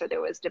violence, or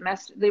there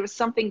was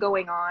something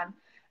going on.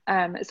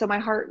 So my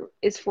heart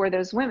is for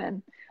those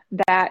women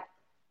that,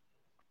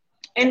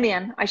 and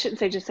men, I shouldn't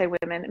just say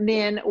women,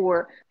 men,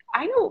 or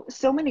I know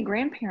so many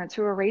grandparents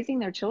who are raising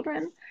their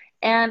children,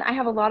 and I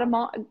have a lot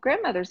of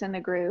grandmothers in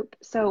the group.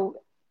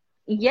 So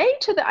yay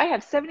I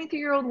have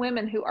 73-year-old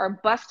women who are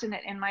busting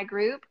it in my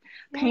group,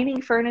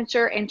 painting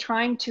furniture and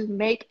trying to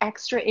make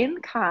extra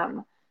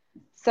income.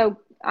 So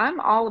I'm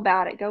all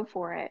about it. Go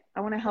for it.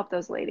 I want to help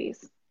those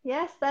ladies.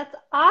 Yes, that's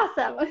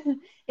awesome.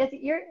 Yes,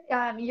 your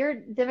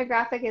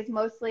demographic is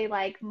mostly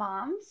like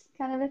moms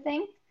kind of a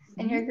thing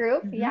in your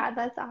group. Yeah,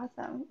 that's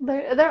awesome.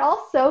 They're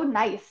all so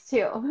nice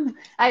too.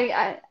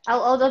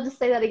 I'll just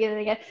say that again and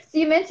again. So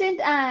you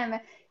mentioned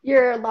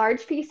your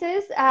large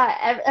pieces.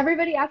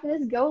 Everybody after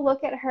this, go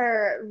look at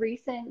her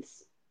recent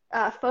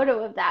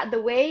photo of that.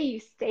 The way you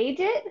stage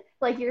it,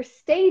 like your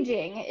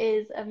staging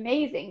is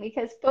amazing,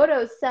 because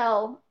photos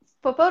sell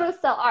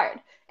art,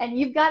 and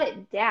you've got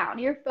it down.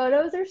 Your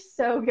photos are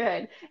so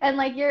good. And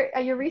like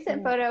your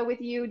recent photo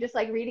with you just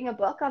like reading a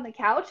book on the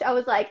couch, I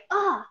was like,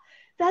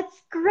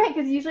 that's great,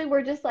 because usually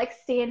we're just like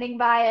standing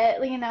by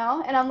it, and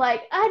I'm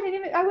like, I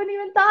wouldn't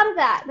even thought of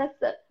that.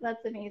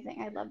 That's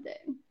amazing. I loved it.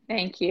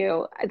 Thank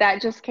you.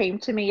 That just came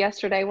to me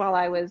yesterday while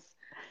I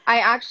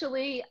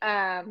actually,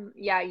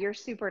 you're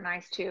super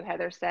nice too,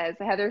 Heather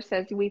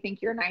says. We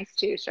think you're nice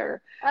too,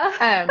 sure.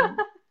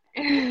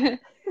 Thanks,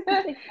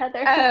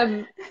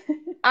 Heather.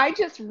 I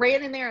just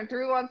ran in there and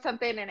threw on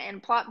something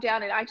and plopped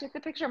down, and I took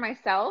the picture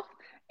myself,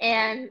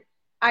 and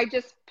I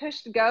just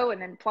pushed go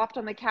and then plopped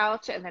on the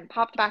couch and then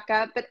popped back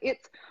up. But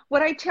it's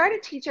what I try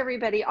to teach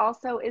everybody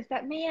also is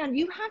that, man,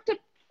 you have to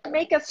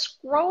make a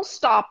scroll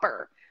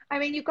stopper. I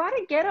mean, you got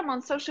to get them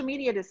on social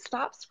media to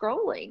stop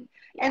scrolling.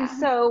 And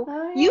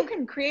so you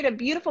can create a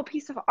beautiful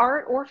piece of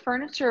art or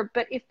furniture,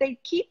 but if they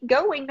keep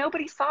going,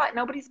 nobody saw it,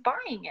 nobody's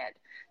buying it.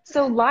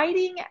 So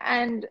lighting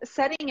and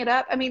setting it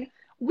up, I mean,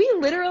 we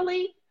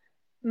literally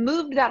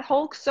moved that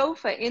whole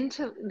sofa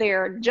into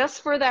there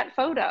just for that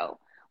photo.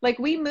 Like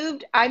we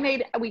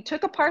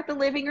took apart the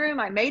living room.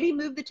 I made him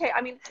move the table.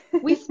 I mean,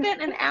 we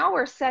spent an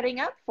hour setting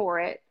up for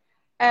it.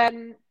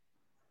 And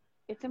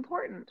it's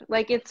important.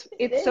 Like it's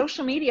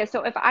social media.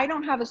 So if I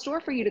don't have a store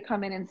for you to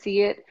come in and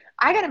see it,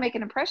 I got to make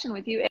an impression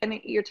with you.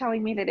 And you're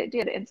telling me that it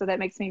did. And so that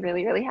makes me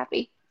really, really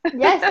happy.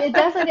 Yes, it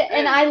definitely did.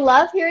 And I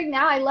love hearing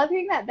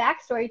that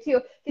backstory too.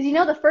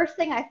 Because the first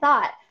thing I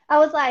thought, I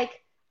was like,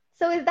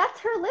 so that's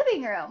her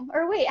living room?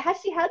 Or wait, has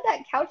she had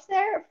that couch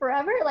there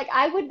forever? Like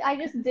I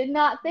just did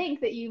not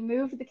think that you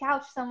moved the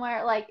couch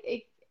somewhere.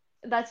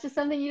 That's just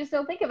something you just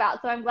don't think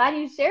about. So I'm glad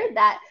you shared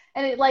that.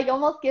 And it like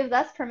almost gives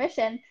us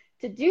permission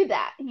to do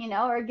that,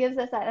 or gives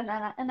us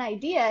an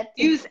idea.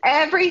 Use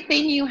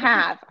everything you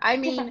have. I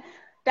mean,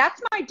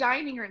 that's my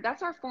dining room.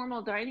 That's our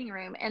formal dining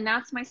room. And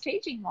that's my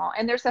staging wall.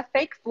 And there's a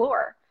fake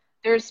floor.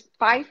 There's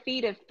 5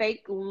 feet of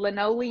fake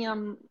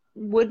linoleum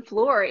wood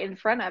floor in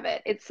front of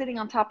it. It's sitting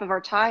on top of our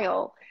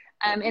tile.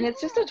 And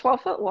it's just a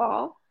 12-foot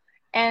wall.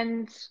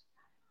 And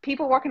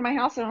people walk in my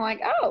house and I'm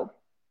like, oh,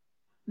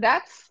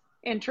 that's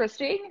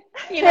interesting.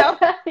 Yeah.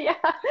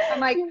 I'm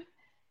like,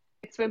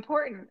 it's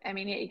important. I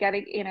mean, you got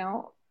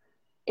to,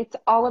 it's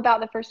all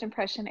about the first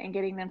impression and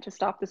getting them to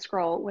stop the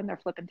scroll when they're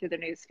flipping through their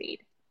news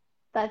feed.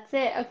 That's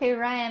it. Okay,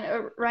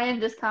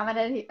 Ryan just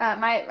commented,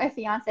 my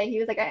fiance, he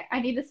was like, I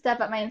need to step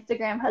up my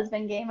Instagram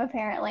husband game,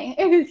 apparently,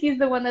 because he's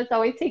the one that's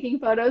always taking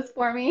photos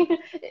for me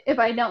if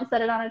I don't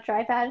set it on a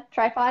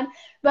tripod.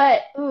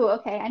 But,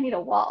 okay, I need a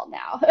wall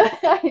now.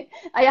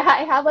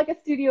 I have like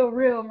a studio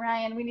room,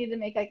 Ryan. We need to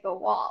make like a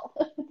wall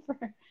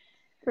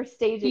for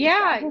staging.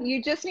 Yeah, you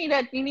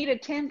need a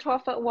 10,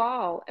 12-foot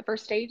wall for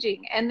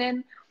staging. And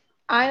then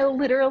I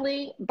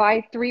literally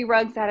buy 3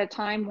 rugs at a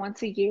time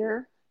once a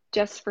year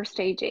just for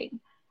staging.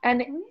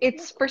 And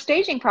it's for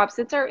staging props.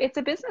 It's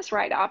a business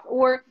write-off.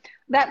 Or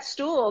that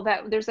stool,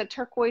 there's a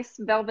turquoise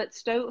velvet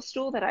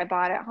stool that I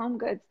bought at Home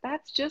Goods.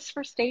 That's just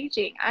for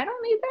staging. I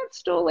don't need that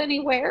stool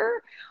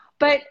anywhere.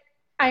 But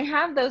I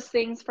have those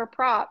things for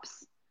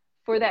props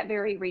for that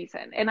very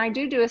reason. And I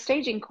do a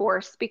staging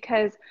course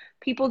because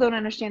people don't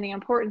understand the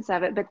importance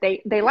of it, but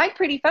they like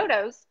pretty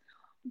photos.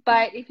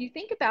 But if you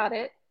think about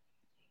it,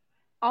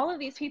 all of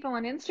these people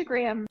on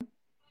Instagram,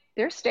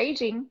 they're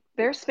staging,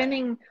 they're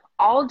spending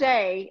all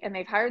day, and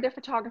they've hired their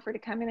photographer to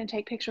come in and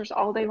take pictures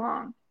all day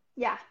long.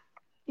 Yeah.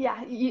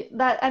 I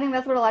think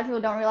that's what a lot of people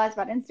don't realize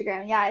about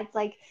Instagram. Yeah, it's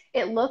like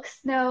it looks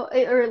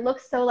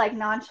so like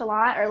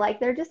nonchalant, or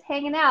like they're just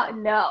hanging out.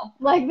 No,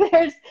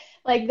 there's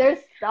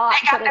thought.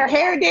 They got their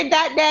hair did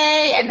that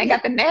day, and they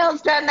got the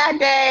nails done that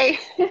day.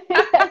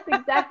 Yes,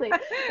 exactly.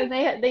 And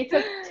they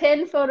took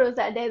 10 photos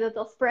that day that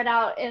they'll spread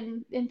out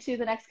into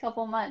the next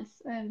couple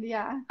months. And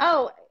yeah.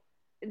 Oh,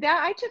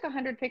 I took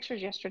 100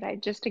 pictures yesterday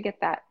just to get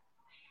that.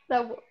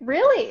 So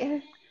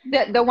really,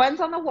 the ones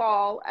on the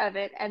wall of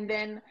it, and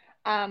then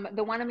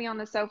the one of me on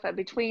the sofa.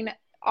 Between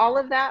all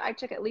of that, I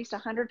took at least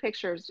 100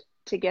 pictures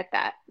to get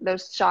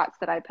those shots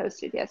that I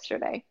posted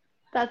yesterday.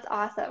 That's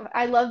awesome.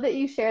 I love that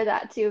you share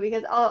that too,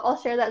 because I'll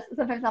share that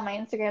sometimes on my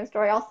Instagram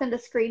story. I'll send a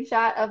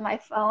screenshot of my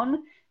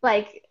phone,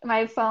 like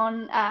my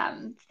phone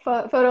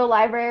photo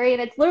library,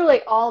 and it's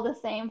literally all the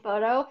same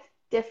photo,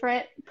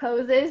 different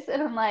poses,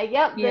 and I'm like,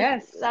 yep,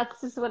 that's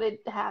just what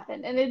it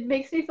happened. And it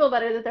makes me feel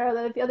better that there are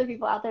other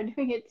people out there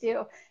doing it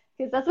too,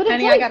 because that's what it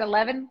takes.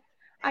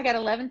 I got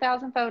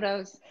 11,000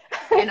 photos,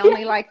 and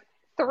only like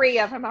 3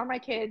 of them are my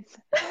kids.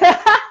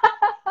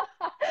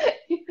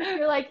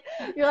 You're like,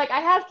 I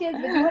have kids,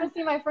 but you want to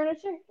see my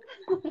furniture?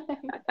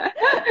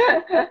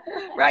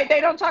 Right,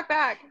 they don't talk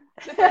back.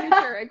 The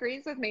furniture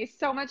agrees with me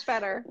so much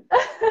better.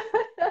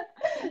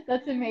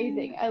 That's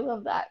amazing. I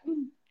love that.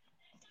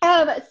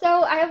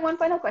 So I have one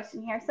final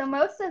question here. So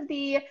most of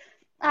the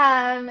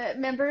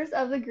members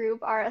of the group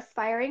are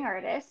aspiring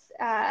artists,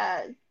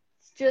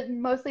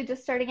 mostly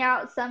just starting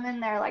out, some in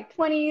their like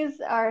 20s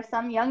or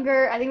some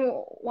younger. I think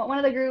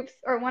one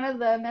of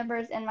the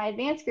members in my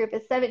advanced group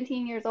is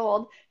 17 years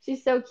old.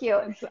 She's so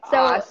cute. That's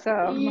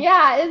awesome.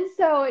 Yeah, and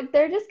so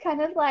they're just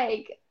kind of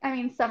like, I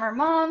mean, some are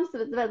moms,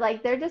 but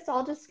like they're just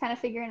all just kind of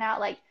figuring out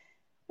like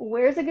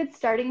where's a good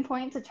starting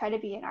point to try to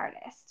be an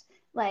artist.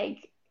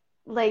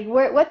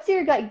 What's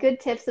your like good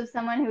tips of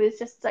someone who is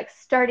just like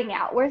starting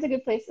out? Where's a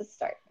good place to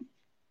start?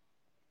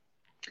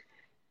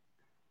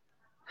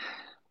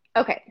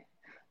 Okay.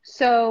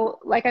 So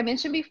like I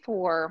mentioned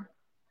before,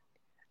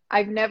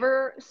 I've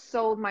never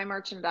sold my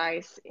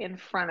merchandise in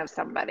front of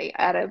somebody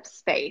at a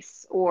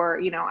space, or,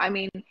 I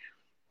mean,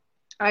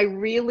 I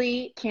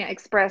really can't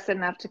express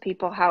enough to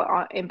people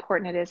how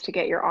important it is to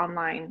get your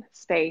online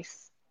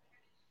space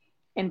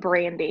and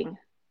branding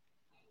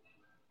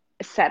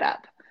set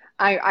up.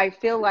 I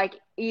feel like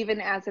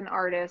even as an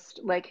artist,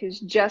 like who's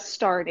just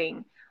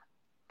starting,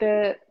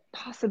 the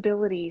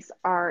possibilities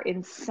are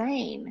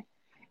insane.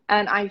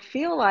 And I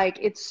feel like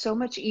it's so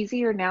much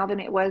easier now than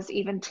it was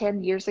even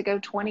 10 years ago,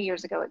 20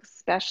 years ago,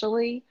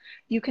 especially.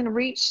 You can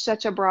reach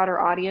such a broader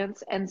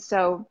audience. And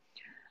so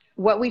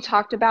what we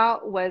talked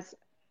about was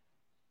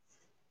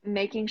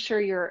making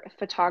sure your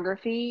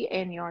photography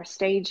and your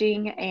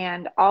staging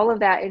and all of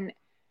that, and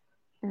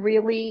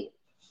really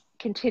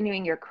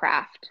continuing your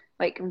craft,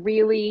 like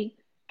really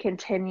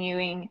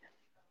continuing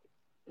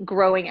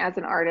growing as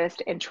an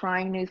artist and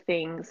trying new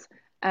things.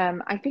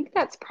 I think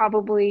that's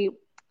probably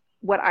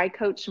what I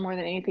coach more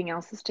than anything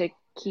else, is to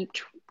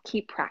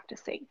keep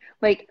practicing.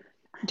 Like,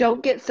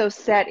 don't get so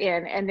set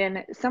in. And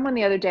then someone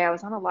the other day, I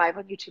was on a live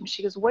on YouTube, and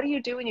she goes, "What do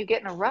you do when you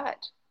get in a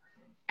rut?"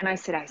 And I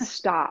said, "I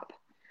stop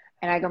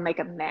and I go make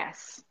a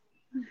mess."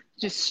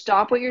 Just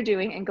stop what you're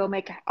doing and go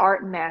make an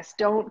art mess.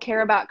 Don't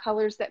care about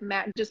colors that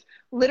match. Just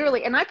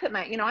literally, and I put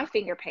my, I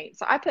finger paint.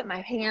 So I put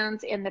my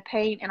hands in the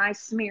paint and I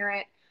smear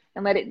it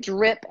and let it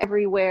drip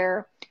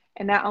everywhere.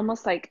 And that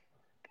almost like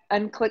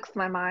unclicks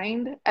my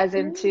mind, as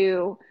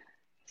into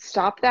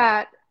stop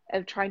that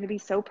of trying to be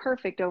so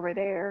perfect over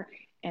there,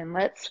 and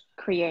let's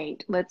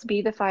create. Let's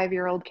be the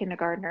 5-year-old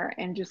kindergartner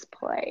and just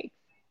play.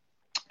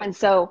 And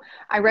so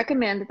I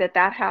recommend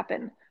that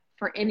happen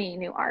for any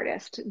new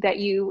artist, that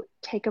you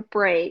take a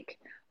break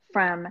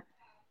from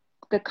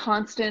the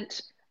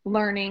constant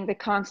learning, the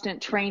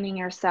constant training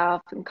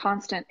yourself,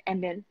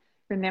 and then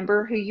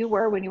remember who you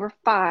were when you were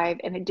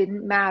 5, and it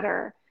didn't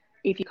matter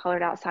if you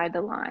colored outside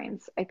the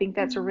lines. I think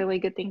that's a really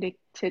good thing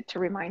to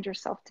remind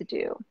yourself to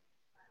do.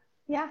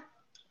 Yeah,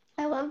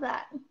 I love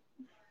that.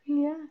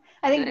 Yeah,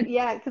 I think,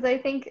 because I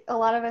think a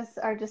lot of us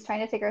are just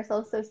trying to take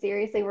ourselves so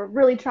seriously. We're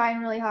really trying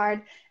really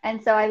hard.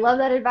 And so I love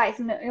that advice.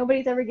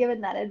 Nobody's ever given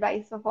that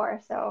advice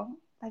before. So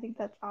I think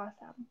that's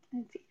awesome.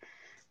 Let's see.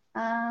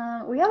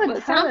 We have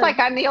It sounds like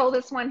I'm the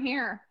oldest one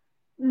here.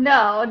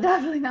 No,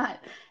 definitely not.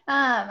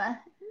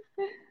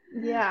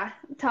 Yeah,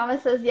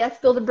 Thomas says, yes,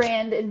 build a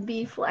brand and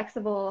be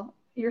flexible.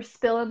 You're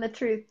spilling the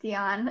truth,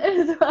 Dionne,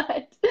 is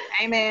what.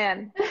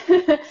 Amen.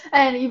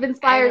 And you've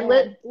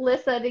inspired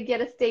Lissa to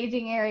get a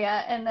staging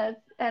area and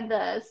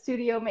a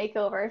studio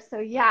makeover. So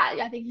yeah,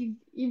 I think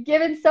you've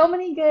given so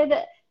many good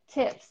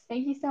tips.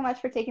 Thank you so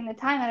much for taking the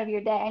time out of your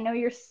day. I know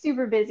you're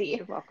super busy.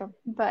 You're welcome.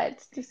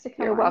 But just to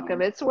come You're welcome.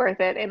 Here. It's worth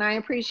it. And I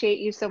appreciate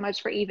you so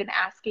much for even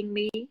asking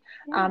me.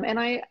 Yeah. And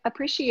I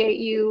appreciate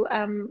you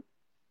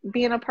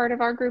being a part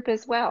of our group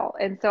as well.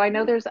 And so I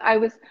know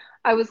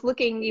I was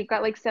looking, you've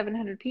got like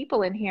 700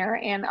 people in here,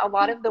 and a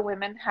lot of the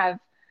women have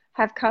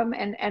come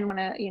and want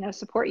to,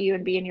 support you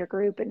and be in your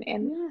group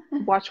and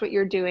watch what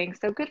you're doing.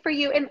 So good for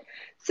you. And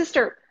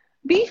sister,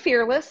 be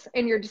fearless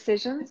in your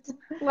decisions.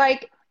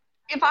 Like,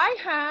 if I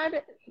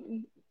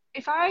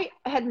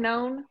had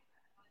known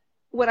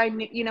what I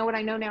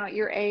know now at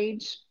your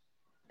age,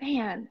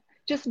 man,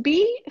 just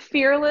be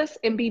fearless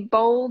and be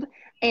bold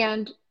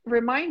and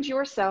remind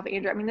yourself,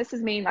 Andrew. I mean, this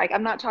is me. Like,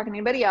 I'm not talking to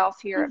anybody else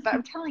here, but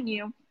I'm telling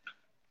you,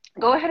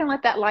 go ahead and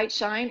let that light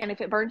shine. And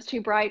if it burns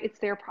too bright, it's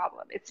their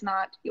problem. It's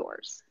not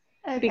yours.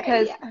 Okay,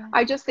 because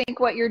I just think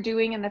what you're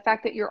doing, and the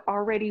fact that you're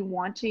already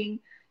wanting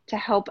to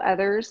help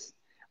others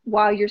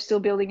while you're still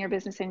building your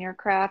business and your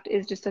craft,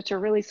 is just such a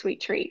really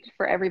sweet treat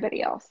for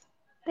everybody else.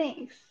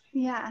 Thanks.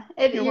 Yeah.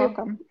 You're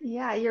welcome.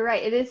 Yeah, you're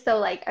right. It is so,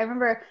 like, I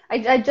remember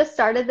I just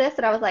started this,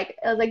 and I was like,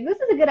 this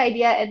is a good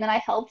idea. And then I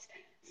helped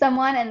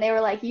someone, and they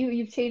were like,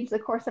 you've changed the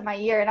course of my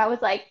year. And I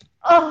was like,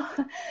 oh,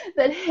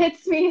 that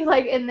hits me.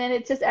 Like, and then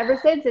it's just, ever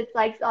since, it's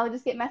like, I'll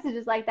just get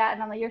messages like that.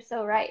 And I'm like, you're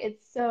so right.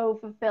 It's so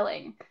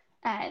fulfilling.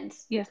 And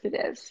yes, it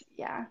is.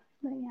 Yeah.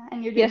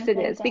 And you're doing yes, it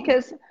is thing.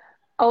 Because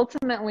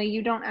ultimately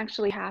you don't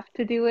actually have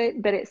to do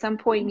it, but at some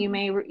point you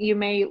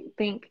may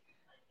think,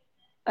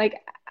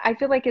 like, I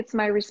feel like it's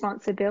my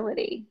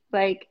responsibility.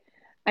 Like,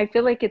 I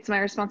feel like it's my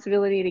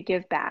responsibility to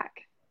give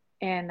back.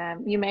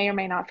 And you may or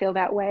may not feel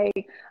that way.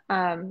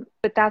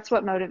 But that's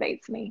what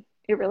motivates me.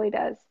 It really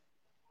does.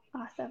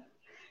 Awesome.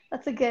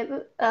 That's a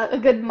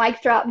good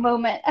mic drop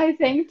moment, I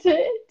think, to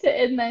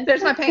end this.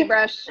 There's my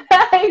paintbrush.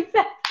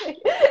 Exactly.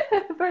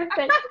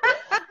 Perfect.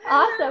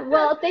 Awesome.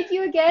 Well, thank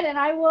you again, and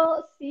I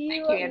will see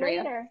you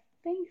later.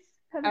 Thanks.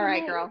 All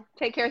right, girl.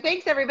 Take care.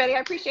 Thanks, everybody. I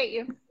appreciate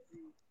you.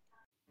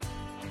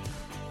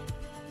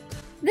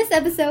 This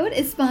episode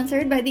is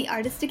sponsored by the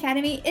Artist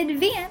Academy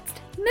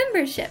Advanced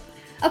Membership,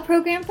 a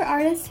program for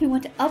artists who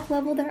want to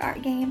up-level their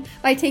art game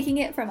by taking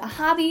it from a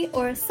hobby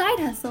or a side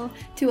hustle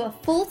to a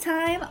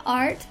full-time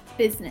art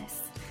business.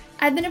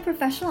 I've been a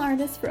professional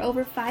artist for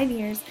over 5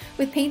 years,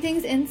 with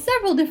paintings in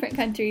several different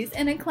countries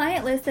and a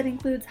client list that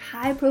includes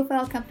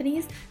high-profile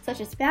companies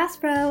such as Bass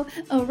Pro,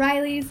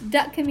 O'Reilly's,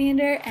 Duck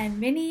Commander, and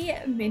many,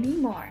 many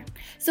more.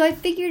 So I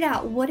figured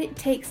out what it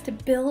takes to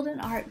build an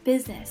art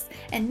business,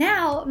 and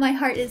now my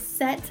heart is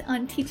set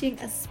on teaching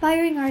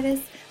aspiring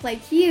artists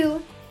like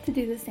you to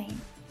do the same.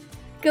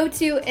 Go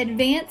to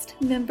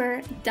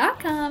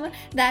advancedmember.com,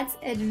 that's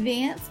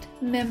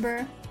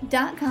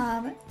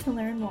advancedmember.com, to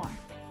learn more.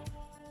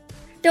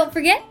 Don't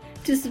forget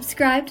to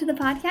subscribe to the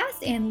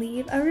podcast and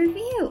leave a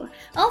review.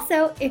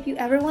 Also, if you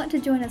ever want to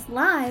join us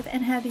live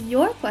and have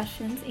your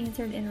questions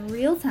answered in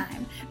real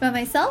time by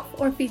myself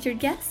or featured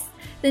guests,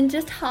 then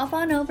just hop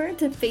on over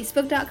to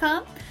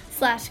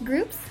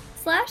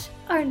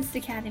facebook.com/groups/Artist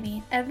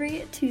Academy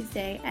every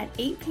Tuesday at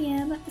 8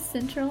 p.m.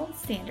 Central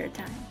Standard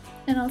Time.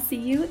 And I'll see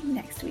you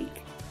next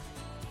week.